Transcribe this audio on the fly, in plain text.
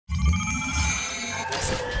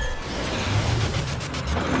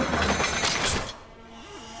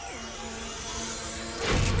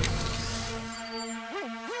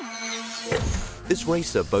This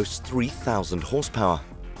racer boasts 3,000 horsepower.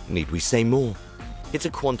 Need we say more? It's a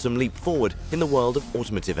quantum leap forward in the world of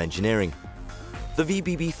automotive engineering. The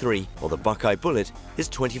VBB-3, or the Buckeye Bullet, is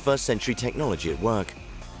 21st century technology at work.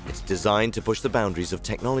 It's designed to push the boundaries of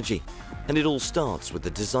technology, and it all starts with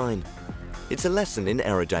the design. It's a lesson in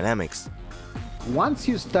aerodynamics. Once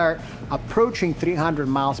you start approaching 300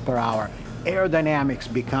 miles per hour,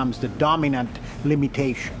 aerodynamics becomes the dominant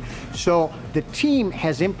limitation. So the team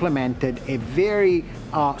has implemented a very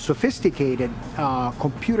sophisticated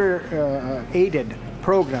computer-aided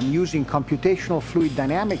program using computational fluid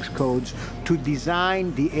dynamics codes to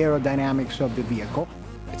design the aerodynamics of the vehicle.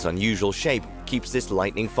 Its unusual shape keeps this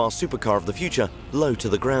lightning-fast supercar of the future low to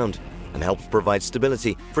the ground and helps provide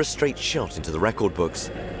stability for a straight shot into the record books.